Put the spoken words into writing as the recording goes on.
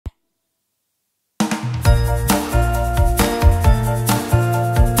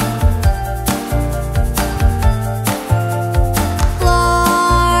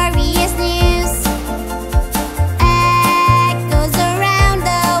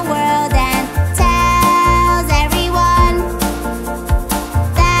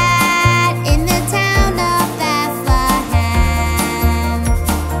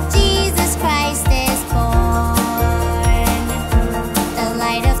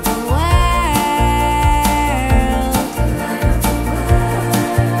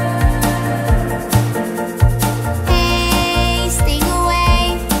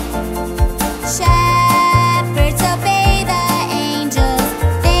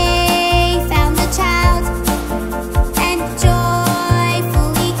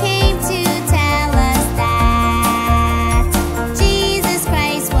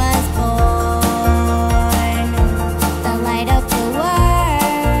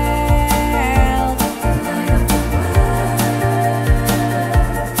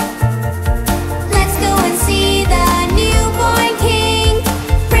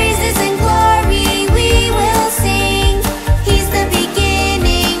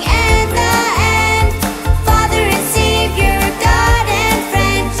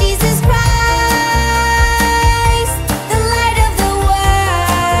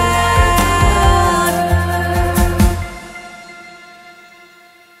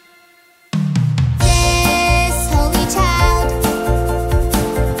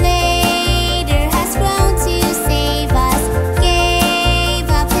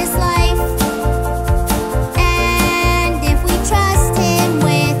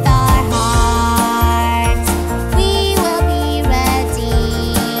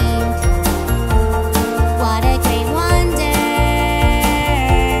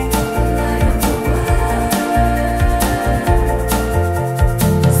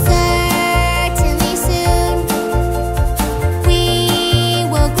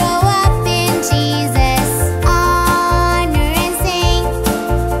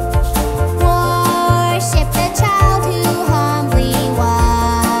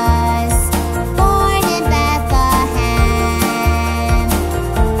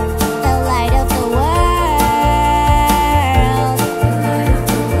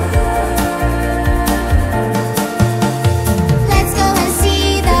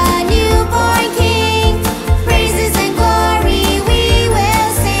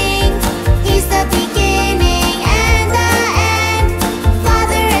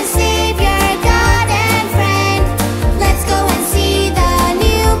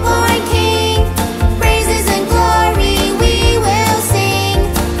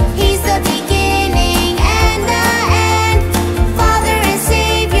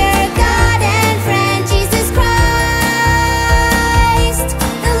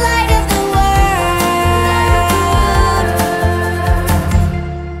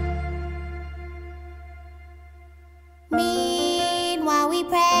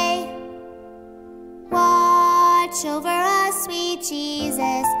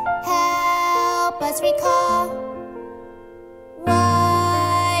Jesus, help us recall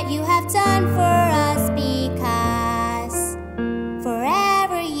what you have done for us, because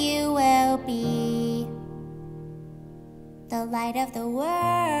forever you will be the light of the world.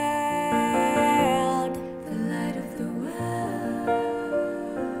 The light of the world.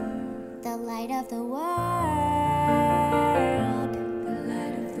 The light of the world. The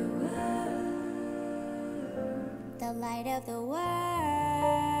light of the world. The light of the world.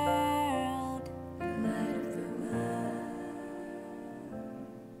 The light of the world.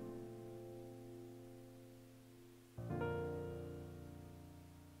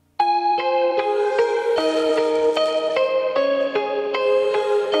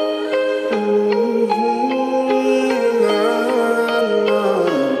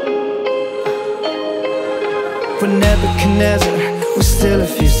 When Nebuchadnezzar was still a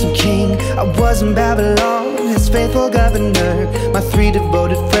fearsome king, I was in Babylon, his faithful governor. My 3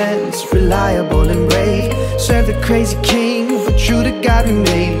 devoted friends, reliable and brave, served the crazy king, but true to God we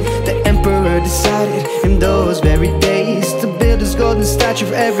made. The emperor decided in those very days to build his golden statue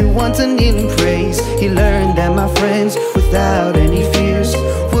for everyone to kneel and praise. He learned that my friends, without any fears,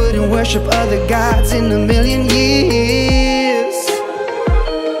 wouldn't worship other gods in a million years.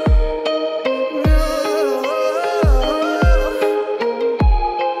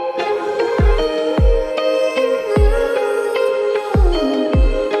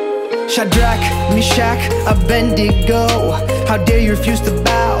 Shadrach, Meshach, Abednego, how dare you refuse to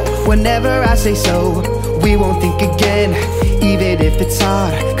bow whenever I say so? We won't think again, even if it's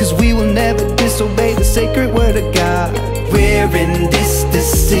hard, cause we will never disobey the sacred word of God. We're in this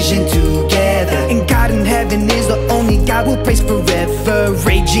decision together, and God in heaven is the only God we'll praise forever.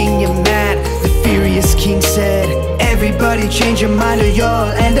 Raging and mad, the furious king said, everybody change your mind or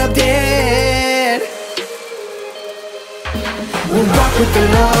you'll end up dead. We'll walk with the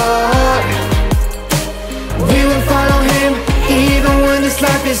Lord, we will follow Him, even when this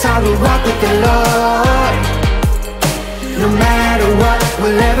life is hard. We'll walk with the Lord, no matter what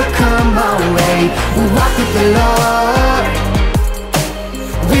will ever come our way. We'll walk with the Lord,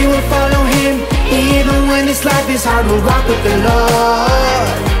 we will follow Him, even when this life is hard. We'll walk with the Lord,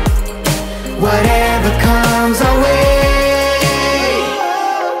 whatever comes our way.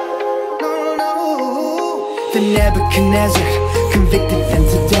 The Nebuchadnezzar convicted them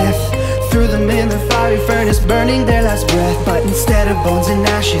to death, threw them in the fiery furnace, burning their last breath. But instead of bones and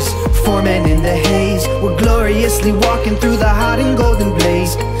ashes, 4 men in the haze were gloriously walking through the hot and golden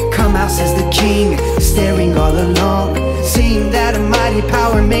blaze. Come out, says the king, staring all along, seeing that a mighty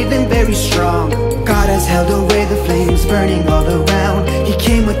power made them very strong. God has held away the flames burning all around. He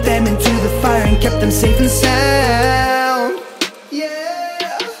came with them into the fire and kept them safe and sound.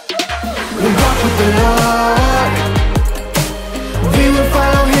 Yeah, we'll walk with the Lord, we will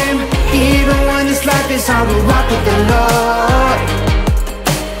follow Him, even when this life is hard. We'll walk with the Lord,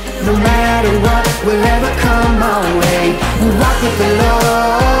 no matter what will ever come our way. We'll walk with the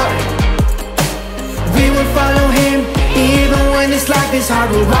Lord, we will follow Him, even when this life is hard.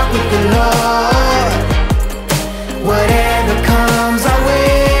 We'll walk with the Lord, whatever comes our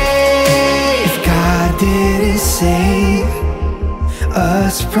way. If God didn't save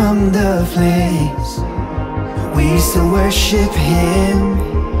us from the flames, we still worship Him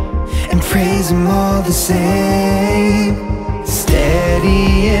and praise Him all the same.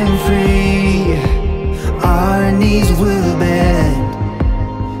 Steady and free, our knees will bend,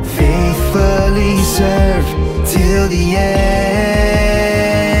 faithfully serve till the end.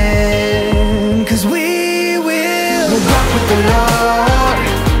 Cause we will walk with the Lord,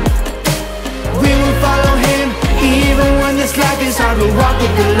 we will follow Him, even when this life is hard. We'll walk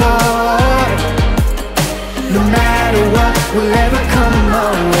with the Lord, no matter what will ever come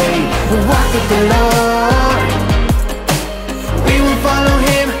our way. We'll walk with the Lord, we will follow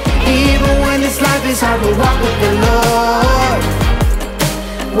Him, even when this life is hard. We'll walk with the Lord,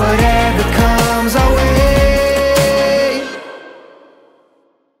 whatever comes our way.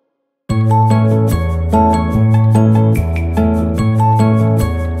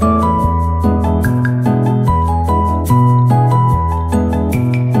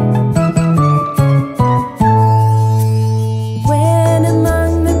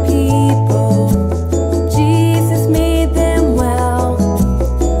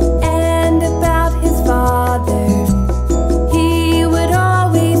 He would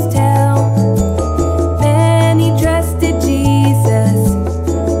always tell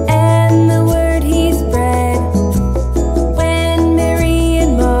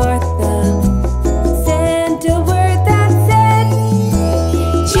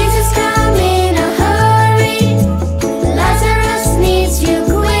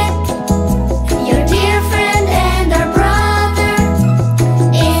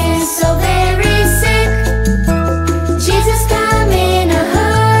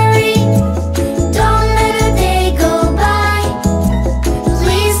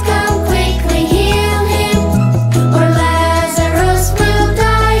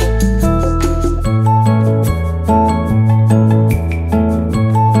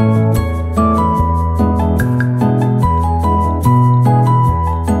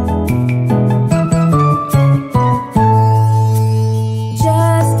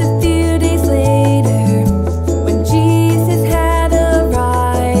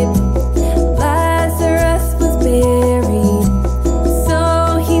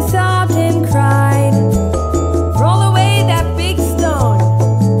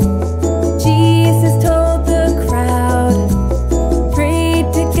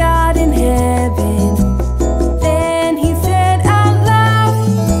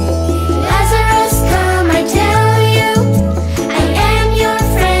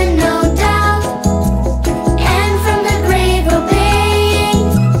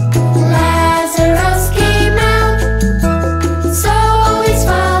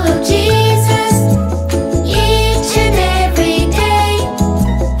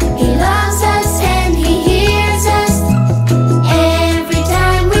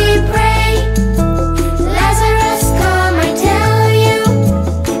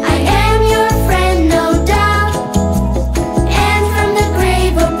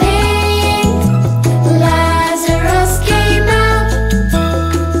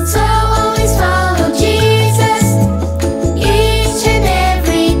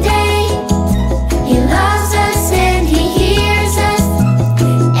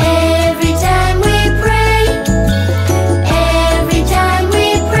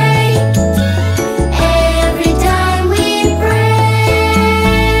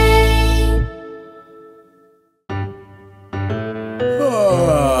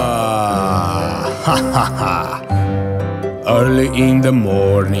ha ha. Early in the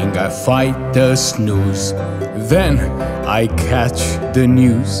morning I fight the snooze. Then I catch the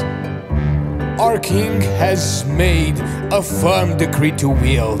news. Our king has made a firm decree to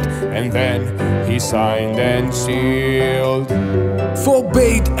wield, and then he signed and sealed.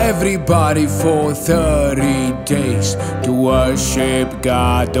 Forbade everybody for 30 days to worship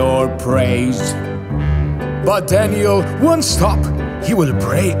God or praise. But Daniel won't stop, he will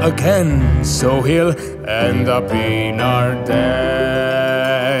pray again, so he'll end up in our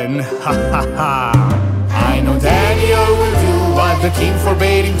den. Ha ha ha. I know Daniel will do what the king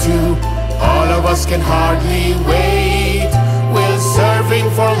forbade him to. All of us can hardly wait. We'll serve him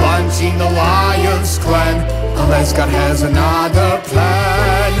for lunch in the lion's clan, unless God has another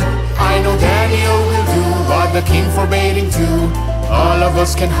plan. I know Daniel will do what the king forbade him to. All of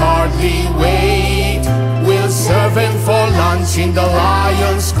us can hardly wait. We'll serve him for lunch in the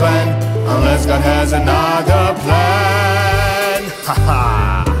lion's clan, unless God has another plan. Ha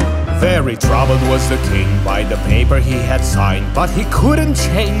ha! Very troubled was the king by the paper he had signed, but he couldn't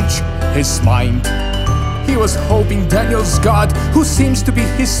change his mind. He was hoping Daniel's God, who seems to be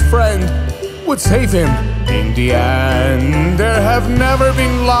his friend, would save him in the end. There have never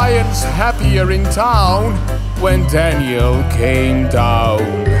been lions happier in town when Daniel came down.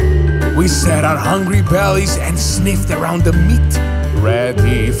 We set our hungry bellies and sniffed around the meat,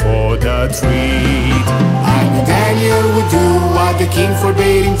 ready for the treat. I knew Daniel would do what the king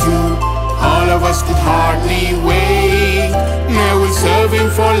forbade him to. All of us could hardly wait. Now we'll serve him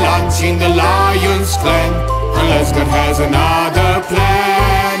for lunch in the lion's clan, unless God has another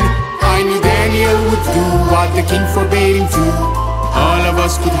plan. I knew Daniel would do what the king forbade him to. All of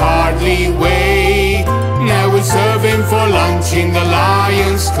us could hardly wait. Now we'll serve him for lunch in the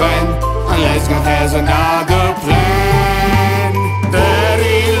lion's clan, unless God has another plan.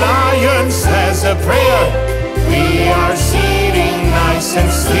 Daddy Lion says a prayer. We are sitting nice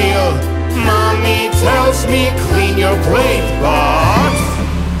and still. Mommy tells me clean your plate,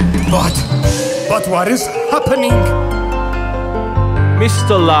 but what is happening?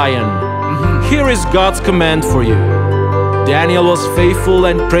 Mr. Lion, here is God's command for you. Daniel was faithful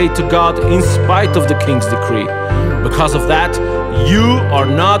and prayed to God in spite of the king's decree. Because of that, you are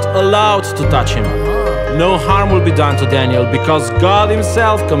not allowed to touch him. No harm will be done to Daniel, because God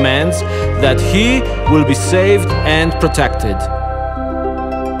himself commands that he will be saved and protected.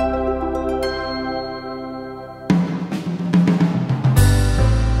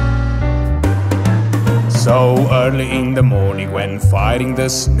 So early in the morning, when fighting the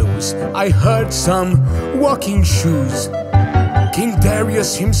snooze, I heard some walking shoes. King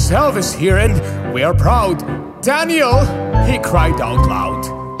Darius himself is here and we are proud. Daniel, he cried out loud.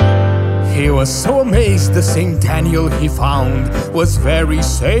 He was so amazed the same Daniel he found was very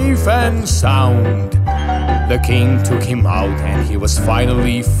safe and sound. The king took him out and he was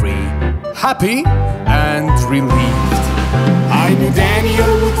finally free, happy and relieved. I knew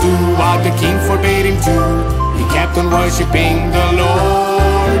Daniel would do what the king forbade him to. He kept on worshipping the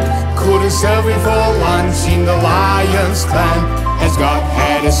Lord. Couldn't serve him for lunch in the lion's clan, as God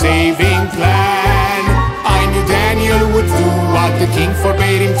had a saving plan. I knew Daniel would do what the king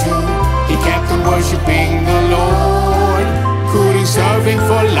forbade him to. He kept on worshipping the Lord. Couldn't serve him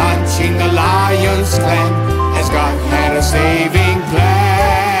for lunch in the lion's clan, as God had a saving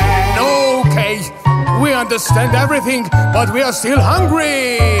plan. Okay, we understand everything, but we are still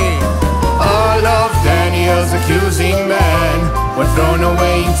hungry. All of Daniel's accusing men were thrown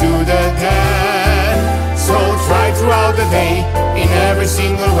away into the den. So try throughout the day, in every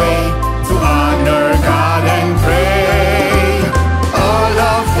single way, to honor God and pray. All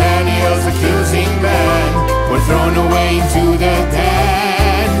of Daniel's accusing men were thrown away into the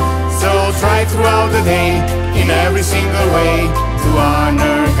den. So try throughout the day, in every single way, to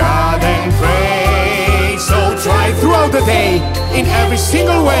honor God and pray. So try throughout the day, in every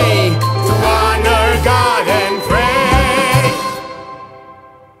single way, to honor God and pray.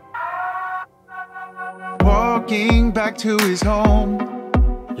 Walking back to his home,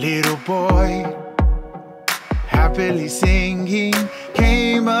 little boy, happily singing,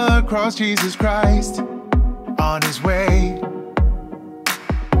 came across Jesus Christ on his way.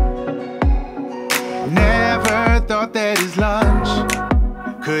 Never thought that his lunch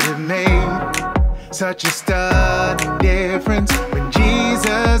could have made such a stunning difference, when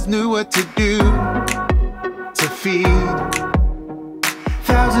Jesus knew what to do to feed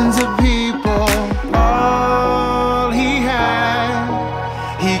thousands of people. All he had,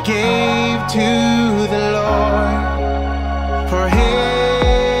 he gave to the Lord. For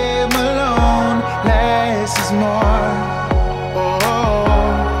him alone, less is more.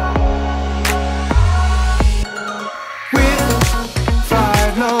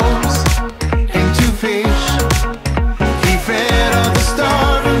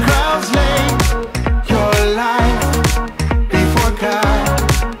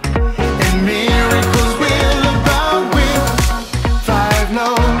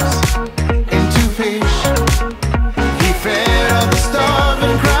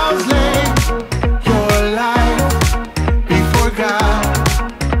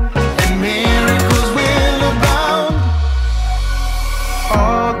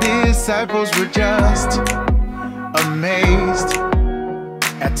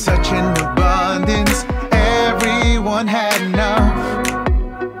 such an abundance, everyone had enough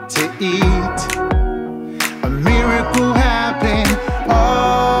to eat. A miracle happened,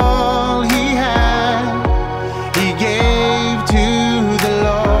 all he had, he gave to the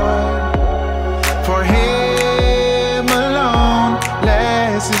Lord. For him alone,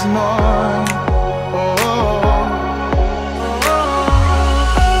 less is more.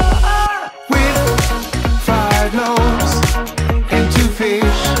 With 5 loaves and 2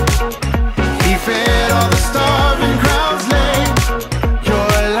 fish, he fed all the starving crowds. Lay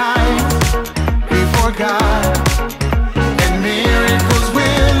your life before God, and miracles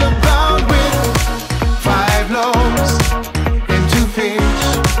will abound. With 5 loaves and 2 fish,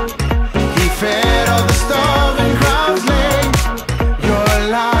 he fed all the starving crowds. Lay your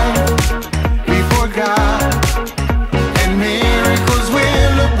life before God, and miracles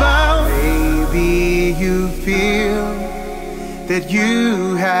will abound. Maybe you feel that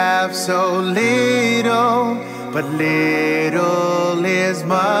you have so little, but little is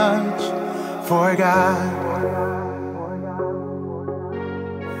much for God.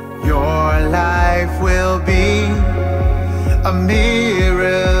 Your life will be a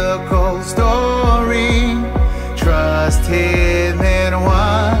miracle story. Trust him and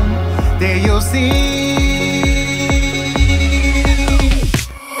one day you'll see.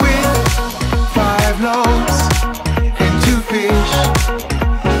 With 5 loaves and 2 fish,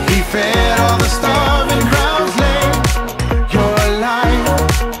 he fed all the starving crowds. Lay your life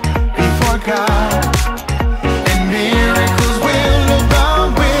before God, and miracles will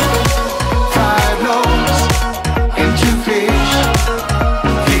abound. With 5 loaves and 2 fish,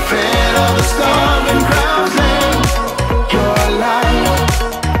 he fed all the starving crowds. Lay your life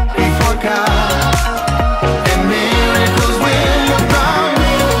before God, and miracles will abound.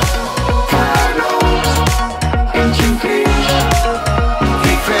 With 5 loaves and 2 fish,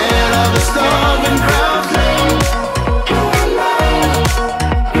 he fed all the starving crowds. Lay your life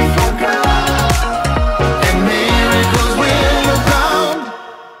before God, and miracles will abound.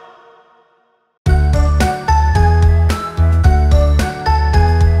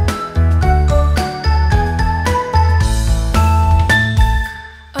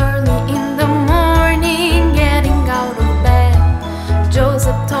 Early in the morning, getting out of bed,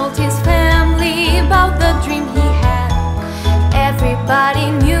 Joseph told his family about the dream he had. Everybody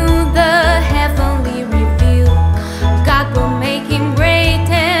knew the heavenly reveal. God will make him great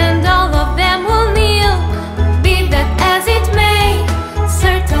and all of them will kneel. Be that as it may,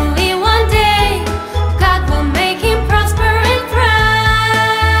 certainly one day God will make him prosper and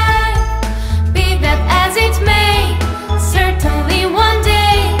thrive. Be that as it may, certainly one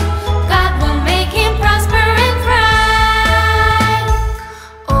day God will make him prosper and thrive.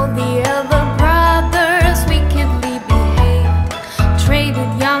 All the elder brothers wickedly behaved,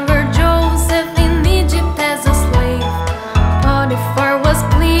 traded younger Joseph in Egypt as a slave. Potiphar was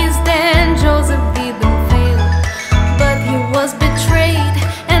pleased and Joseph didn't fail, but he was betrayed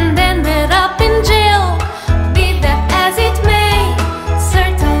and ended up in jail. Be that as it may,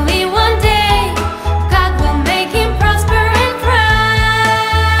 certainly one day God will make him prosper and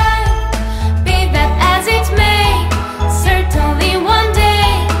thrive. Be that as it may, certainly one day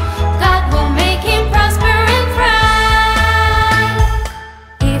God will make him prosper and thrive.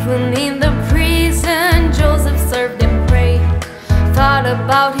 Even in the prison, Joseph served and prayed, thought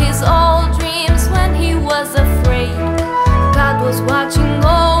about his old dreams when he was afraid. God was watching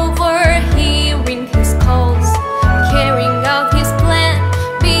over, hearing his calls, carrying out his plan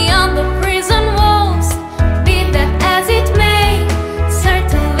beyond the prison walls. Be that as it may,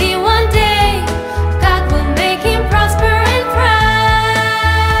 certainly one day God will make him prosper and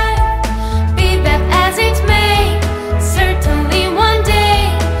thrive. Be that as it may, certainly one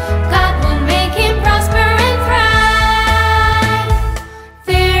day God will make him prosper and thrive.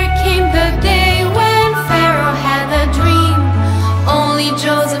 There came the day when Pharaoh had a dream only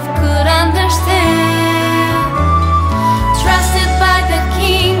Joseph could understand. Trusted by the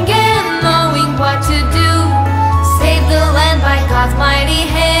king and knowing what to do, save the land by God's mighty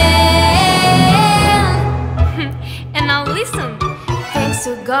hand. And now listen. Thanks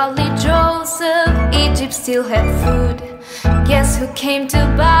to godly Joseph, Egypt still had food. Guess who came to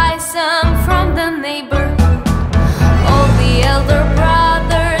buy some from the neighborhood? All the elder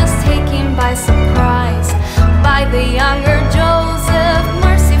brothers taken by surprise by the younger Joseph,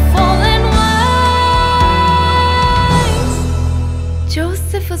 merciful and wise.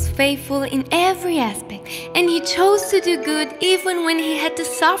 Joseph Joseph was faithful in every aspect, and he chose to do good even when he had to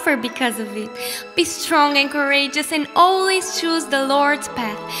suffer because of it. Be strong and courageous and always choose the Lord's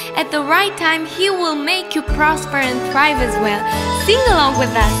path. At the right time, He will make you prosper and thrive as well. Sing along with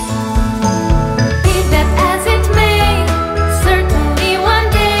us. Be that as it may, certainly one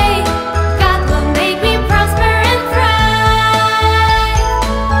day, God will make me prosper and thrive.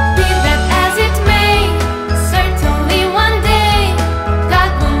 Be that as it may, certainly one day,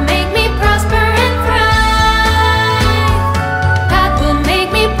 God will make me prosper and thrive. God will make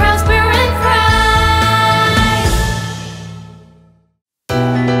me prosper and thrive.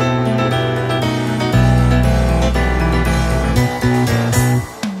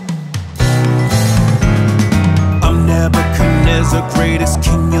 I'm Nebuchadnezzar, greatest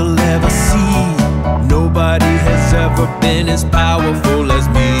king you'll ever see. Nobody has ever been as powerful as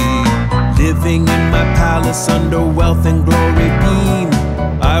me. Living in my palace under wealth and glory beam.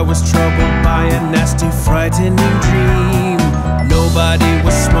 I was troubled by a nasty, frightening dream. Nobody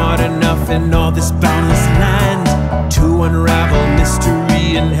was smart enough in all this boundless land to unravel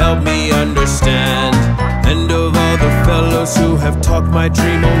mystery and help me understand. And of all the fellows who have talked my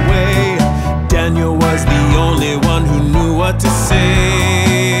dream away, Daniel was the only one who knew what to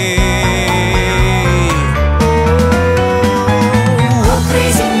say. Oh,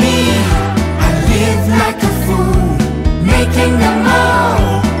 praise me, I live like a fool, making them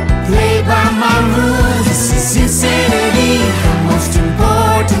all play by my rules. This is insanity, the most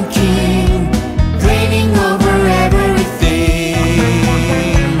important king, reigning over everything.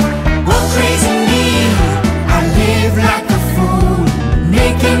 Oh, praise me, I live like a fool,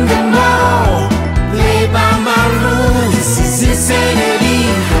 making them all play by my rules. This is insanity,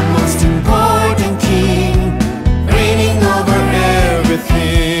 the most important king, reigning over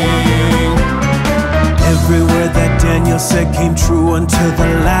everything. Every word that Daniel said came true until the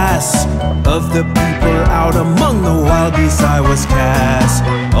last of the people out among the wild beasts I was cast.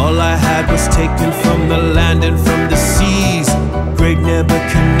 All I had was taken from the land and from the seas. Great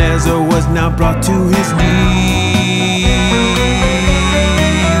Nebuchadnezzar was now brought to his knees.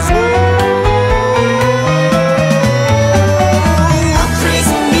 Oh,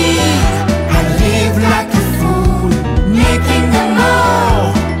 praise me, I live like a fool, making them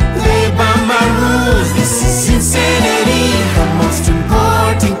all play by my rules. This is insanity, the most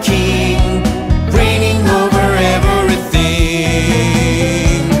important king, reigning over everything.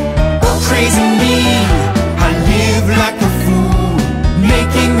 Oh, praise me, I live like a fool,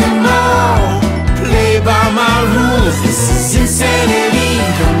 making them all play by my rules. This is insanity,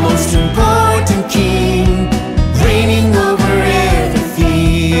 the most important king, reigning over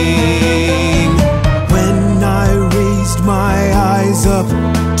everything. When I raised my eyes up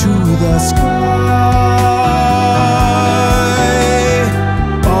to the sky,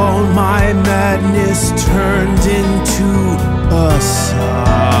 all my madness turned